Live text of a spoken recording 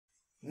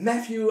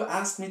Matthew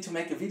asked me to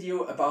make a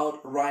video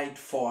about right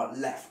for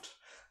left.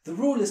 The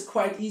rule is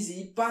quite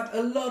easy, but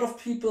a lot of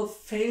people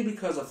fail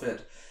because of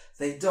it.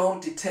 They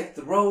don't detect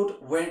the road,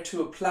 where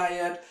to apply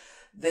it,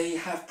 they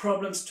have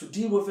problems to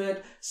deal with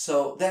it,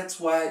 so that's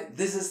why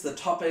this is the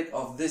topic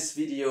of this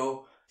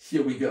video.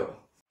 Here we go.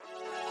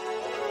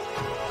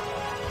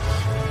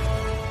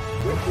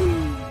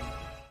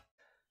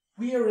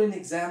 We are in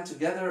exam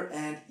together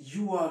and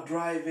you are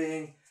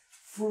driving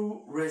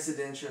through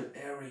residential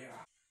area.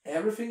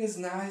 Everything is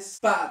nice,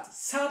 but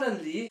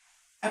suddenly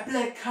a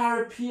black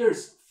car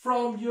appears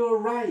from your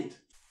right.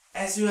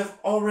 As you have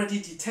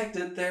already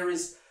detected, there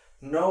is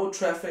no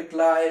traffic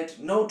light,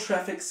 no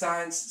traffic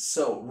signs,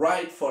 so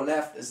right for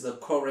left is the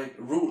correct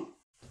rule.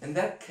 In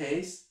that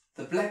case,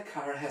 the black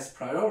car has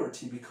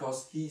priority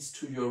because he's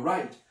to your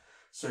right.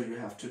 So you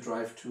have to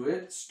drive to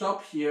it,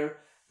 stop here,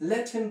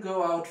 let him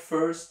go out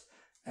first,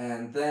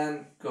 and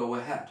then go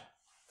ahead.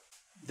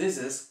 This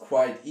is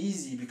quite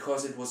easy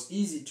because it was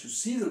easy to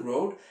see the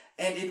road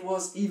and it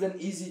was even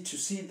easy to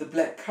see the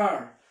black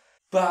car.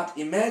 But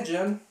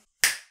imagine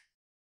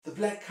the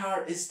black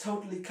car is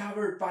totally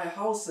covered by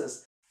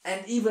houses,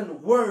 and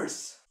even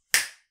worse,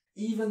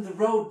 even the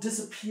road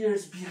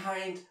disappears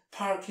behind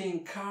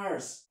parking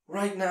cars.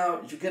 Right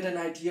now you get an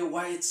idea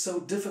why it's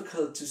so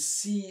difficult to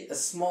see a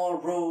small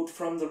road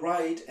from the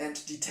right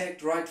and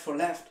detect right for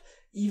left.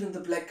 Even the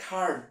black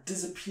car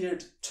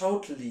disappeared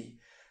totally.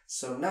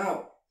 So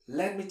now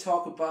let me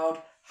talk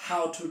about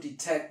how to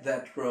detect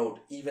that road,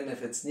 even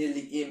if it's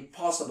nearly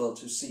impossible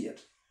to see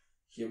it.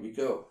 Here we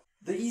go.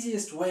 The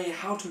easiest way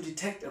how to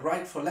detect a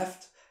right for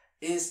left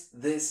is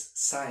this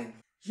sign.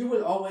 You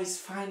will always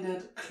find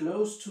it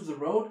close to the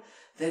road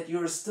that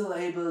you're still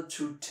able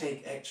to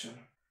take action.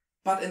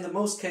 But in the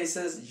most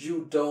cases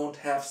you don't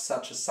have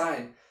such a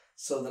sign.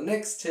 So the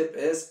next tip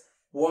is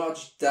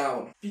watch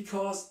down,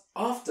 because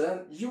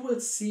often you will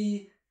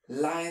see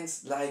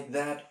lines like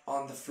that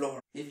on the floor.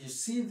 If you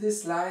see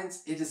these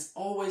lines, it is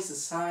always a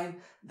sign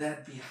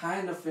that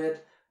behind of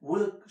it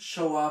will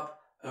show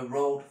up a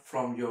road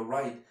from your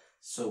right.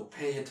 So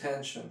pay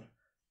attention.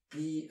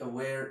 Be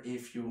aware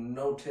if you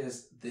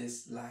notice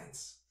these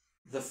lines.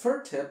 The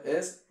third tip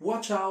is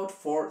watch out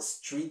for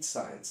street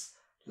signs,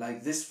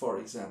 like this for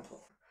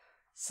example.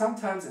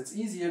 Sometimes it's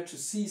easier to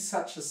see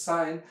such a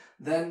sign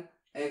than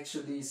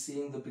actually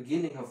seeing the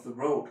beginning of the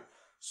road.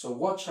 So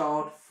watch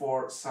out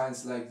for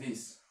signs like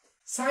these.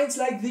 Signs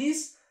like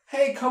these?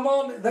 Hey, come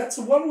on, that's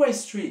a one-way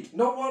street.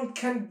 No one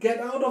can get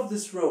out of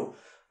this road.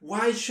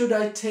 Why should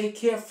I take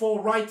care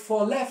for right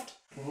for left?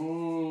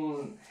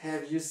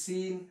 Have you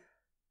seen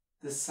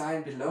the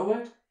sign below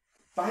it?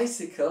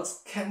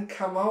 Bicycles can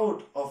come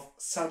out of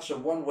such a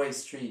one-way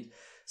street.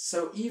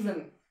 So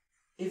even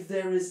if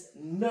there is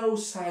no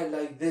sign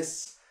like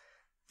this,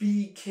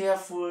 be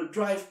careful,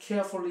 drive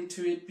carefully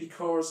to it,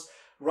 because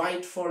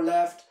right for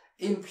left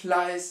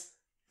implies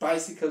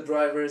bicycle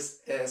drivers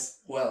as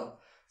well.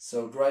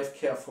 So drive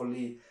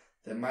carefully,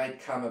 there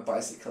might come a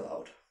bicycle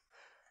out.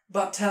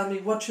 But tell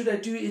me, what should I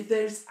do if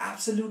there's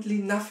absolutely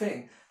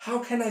nothing? How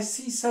can I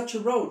see such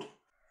a road?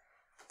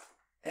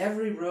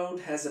 Every road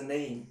has a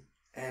name,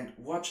 and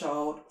watch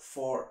out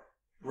for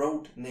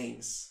road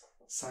names,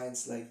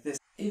 signs like this.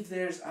 If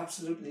there's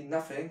absolutely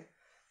nothing,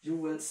 you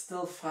will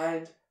still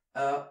find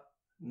a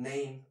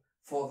name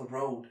for the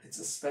road. It's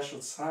a special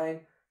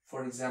sign,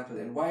 for example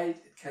in white,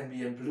 it can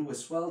be in blue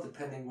as well,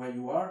 depending where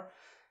you are.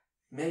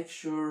 Make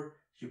sure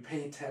you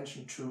pay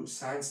attention to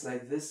signs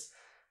like this.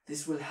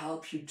 This will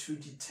help you to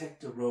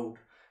detect the road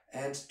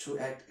and to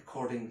act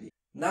accordingly.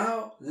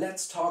 Now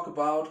let's talk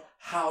about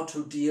how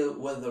to deal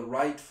with the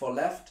right for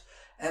left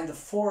and the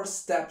 4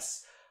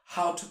 steps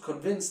how to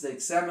convince the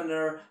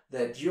examiner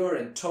that you're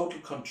in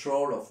total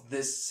control of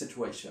this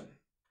situation.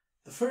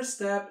 The first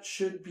step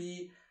should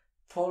be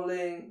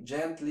pulling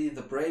gently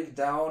the brake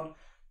down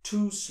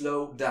to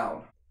slow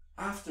down.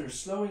 After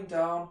slowing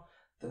down,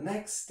 the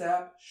next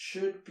step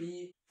should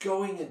be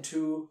going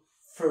into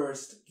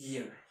first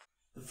gear.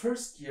 The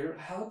first gear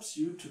helps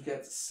you to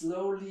get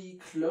slowly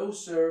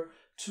closer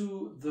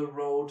to the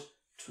road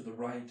to the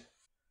right.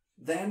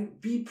 Then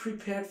be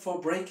prepared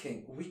for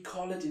braking. We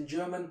call it in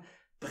German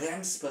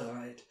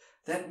bremsbereit.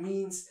 That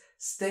means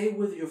stay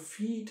with your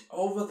feet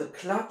over the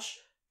clutch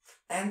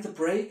and the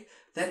brake,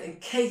 that in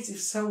case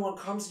if someone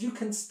comes, you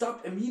can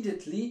stop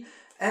immediately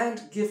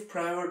and give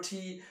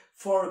priority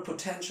for a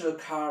potential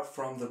car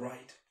from the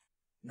right.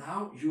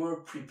 Now you are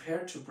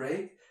prepared to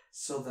brake,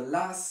 so the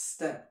last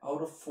step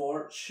out of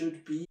 4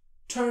 should be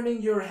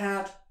turning your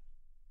head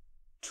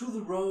to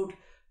the road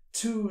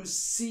to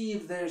see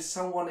if there's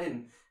someone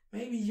in.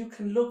 Maybe you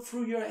can look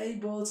through your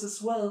eyeballs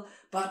as well,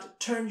 but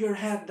turn your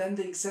head, then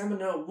the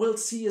examiner will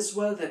see as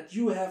well that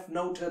you have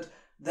noted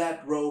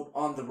that road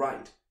on the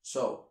right.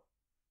 So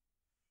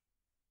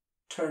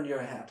turn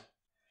your head.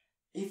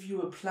 If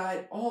you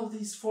apply all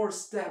these 4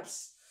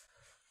 steps,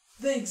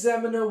 the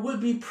examiner will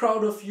be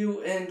proud of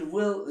you and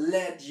will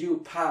let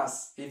you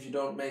pass if you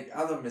don't make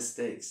other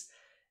mistakes.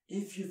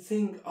 If you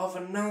think of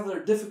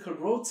another difficult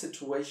road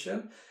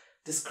situation,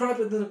 Describe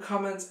it in the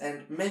comments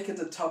and make it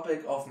the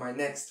topic of my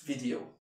next video.